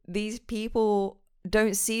these people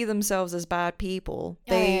don't see themselves as bad people.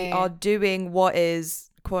 They are doing what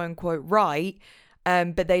is quote unquote right,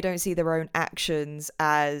 but they don't see their own actions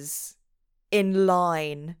as in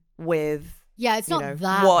line with it's not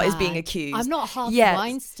that what bad. Is being accused. I'm not Harvey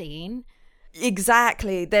Weinstein.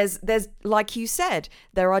 Exactly. There's like you said,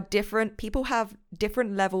 there are people have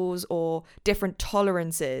different levels or different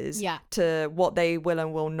tolerances to what they will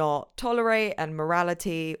and will not tolerate, and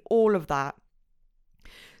morality, all of that.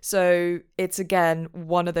 So it's again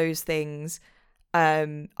one of those things.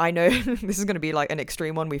 I know this is going to be like an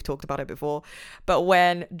extreme one, we've talked about it before, but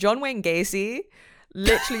when John Wayne Gacy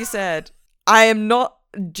literally said, I'm not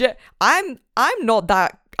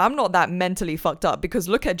that mentally fucked up, because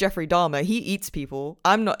look at Jeffrey Dahmer. He eats people.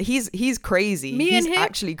 I'm not. He's crazy. He's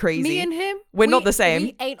actually crazy. Me and him, we're not the same.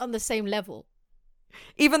 We ain't on the same level.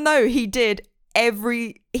 Even though he did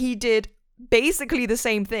basically the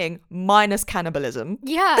same thing minus cannibalism.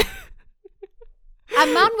 Yeah.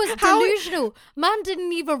 And man was delusional. Man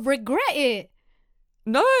didn't even regret it.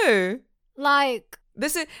 No. Like,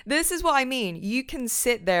 This is what I mean. You can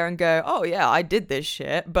sit there and go, oh yeah, I did this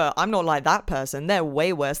shit, but I'm not like that person. They're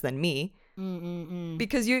way worse than me.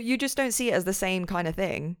 Because you just don't see it as the same kind of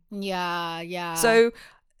thing. Yeah. So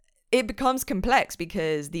it becomes complex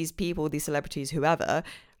because these people, these celebrities, whoever,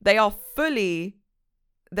 they're fully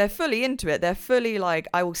into it. They're fully like,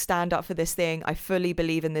 I will stand up for this thing. I fully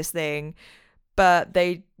believe in this thing. But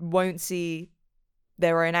they won't see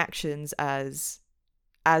their own actions as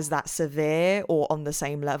that severe or on the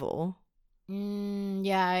same level.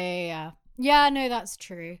 Yeah, no, that's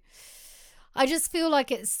true. I just feel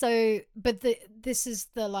like it's so, but this is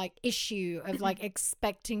the like issue of like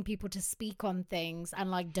expecting people to speak on things and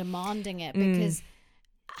like demanding it, because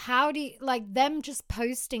how do you, like, them just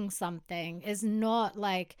posting something is not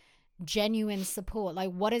like genuine support?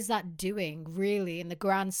 Like, what is that doing really in the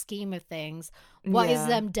grand scheme of things? What is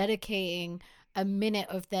them dedicating a minute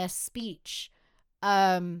of their speech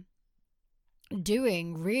doing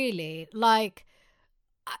really? Like,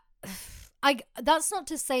 I that's not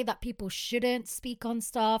to say that people shouldn't speak on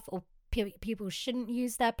stuff or people shouldn't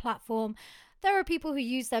use their platform. There are people who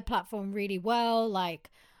use their platform really well. Like,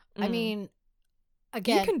 I mean,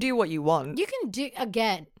 again, you can do what you want. You can do,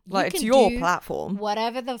 again, like, it's your platform.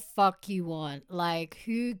 Whatever the fuck you want. Like,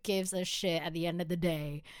 who gives a shit at the end of the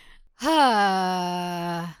day?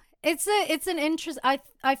 It's an interest.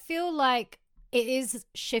 I feel like it is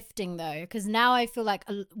shifting though, because now I feel like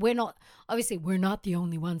we're not the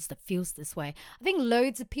only ones that feels this way. I think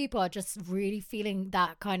loads of people are just really feeling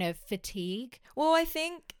that kind of fatigue. Well, I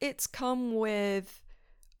think it's come with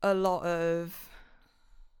a lot of,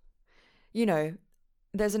 you know,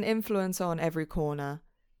 there's an influencer on every corner.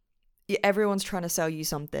 Everyone's trying to sell you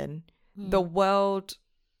something. The world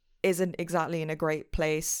isn't exactly in a great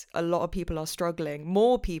place. A lot of people are struggling.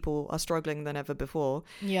 More people are struggling than ever before.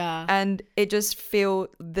 Yeah. And it just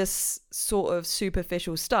this sort of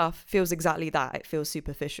superficial stuff feels exactly that. It feels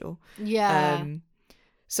superficial. Yeah.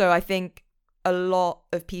 So I think a lot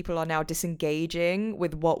of people are now disengaging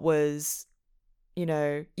with what was, you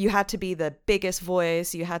know, you had to be the biggest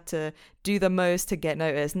voice, you had to do the most to get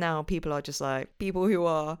noticed. Now people are just like, people who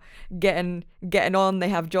are getting on, they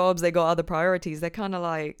have jobs, they got other priorities. They're kind of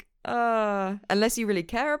like, unless you really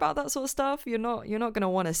care about that sort of stuff, you're not going to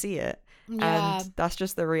want to see it. Yeah. And that's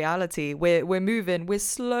just the reality. We're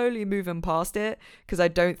slowly moving past it, because I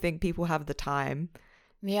don't think people have the time.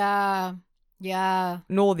 Yeah.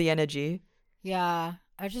 Nor the energy. Yeah.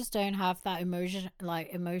 I just don't have that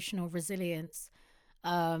emotional resilience.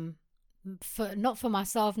 Not for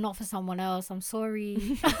myself, not for someone else. I'm sorry.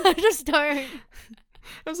 I just don't.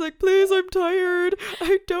 I was like, please, I'm tired.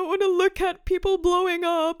 I don't want to look at people blowing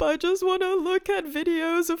up. I just want to look at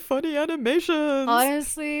videos of funny animations.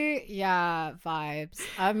 Honestly, yeah, vibes.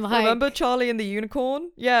 I'm like, remember Charlie and the Unicorn?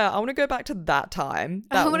 Yeah, I want to go back to that time.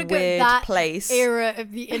 That weird place. Era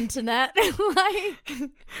of the internet. Like,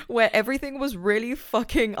 where everything was really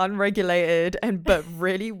fucking unregulated but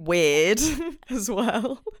really weird as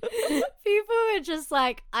well. People were just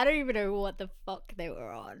like, I don't even know what the fuck they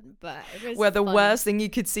were on, but it was where the funny. worst thing you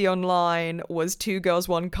could see online was 2 girls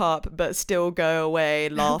 1 cup, but still go away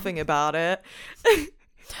laughing about it.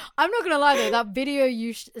 I'm not gonna lie though, that video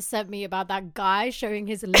you sent me about that guy showing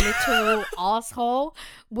his literal asshole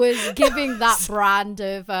was giving that brand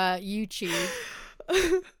of YouTube.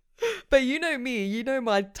 But you know me, you know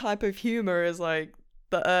my type of humor is like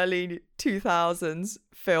the early 2000s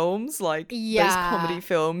films, like those comedy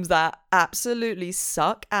films that absolutely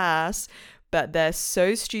suck ass, but they're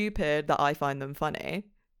so stupid that I find them funny.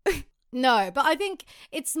 No, but I think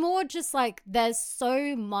it's more just like there's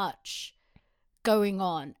so much going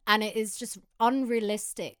on, and it is just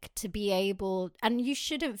unrealistic to be able, and you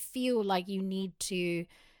shouldn't feel like you need to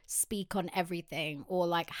speak on everything or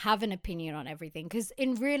like have an opinion on everything, because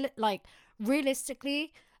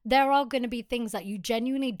realistically there are going to be things that you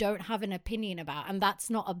genuinely don't have an opinion about, and that's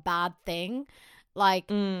not a bad thing. Like,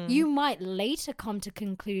 you might later come to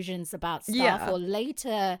conclusions about stuff or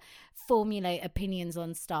later formulate opinions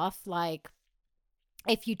on stuff. Like,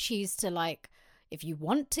 if you choose to, like, if you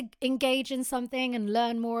want to engage in something and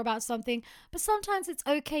learn more about something. But sometimes it's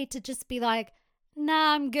okay to just be like,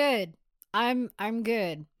 nah, I'm good. I'm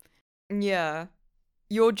good. Yeah.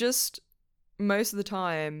 You're just, most of the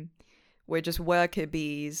time, we're just worker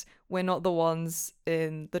bees. We're not the ones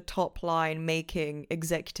in the top line making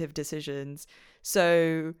executive decisions.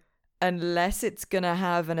 So unless it's going to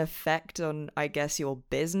have an effect on, I guess, your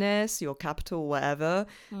business, your capital, whatever,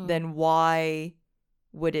 then why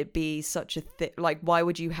would it be such a thing? Like, why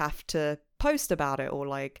would you have to post about it or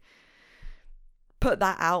like put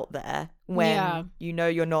that out there when you know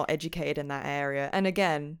you're not educated in that area? And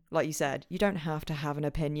again, like you said, you don't have to have an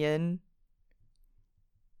opinion.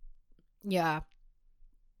 Yeah.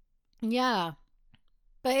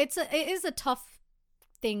 But it is a tough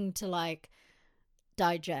thing to like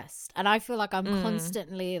digest, and I feel like I'm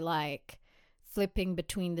constantly like flipping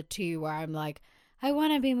between the two, where I'm like, I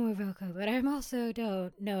want to be more vocal, but I'm also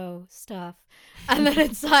don't know stuff, and then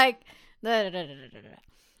it's like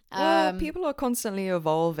well, people are constantly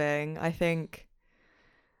evolving. I think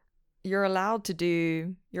you're allowed to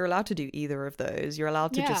do either of those. You're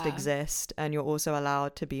allowed to just exist, and you're also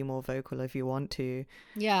allowed to be more vocal if you want to.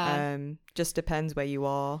 Just depends where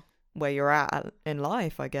you're at in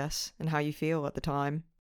life, I guess, and how you feel at the time.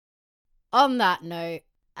 On that note,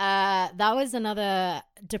 that was another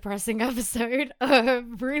depressing episode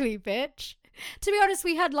of Really Bitch. To be honest,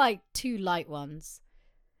 we had like 2 light ones.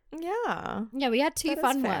 Yeah. Yeah, we had 2 That is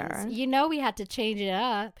fun fair. ones. You know, we had to change it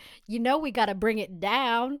up. You know, we got to bring it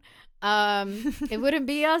down. It wouldn't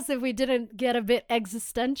be us if we didn't get a bit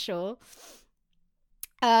existential.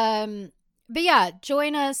 But yeah,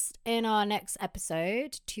 join us in our next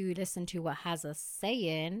episode to listen to what has us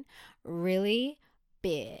saying. Really,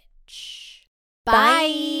 bitch. Bye.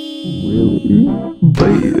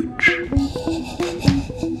 Bitch.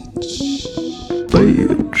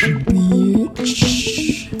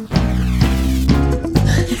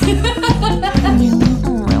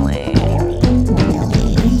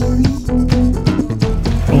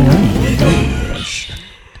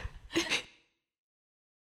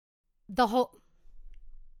 The whole...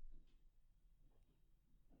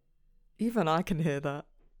 Even I can hear that.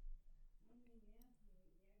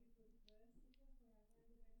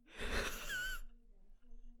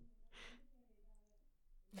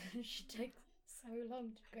 She takes so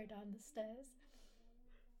long to go down the stairs.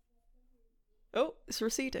 Oh, it's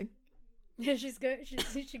receding. Yeah, she's going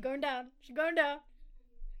down. She's going down.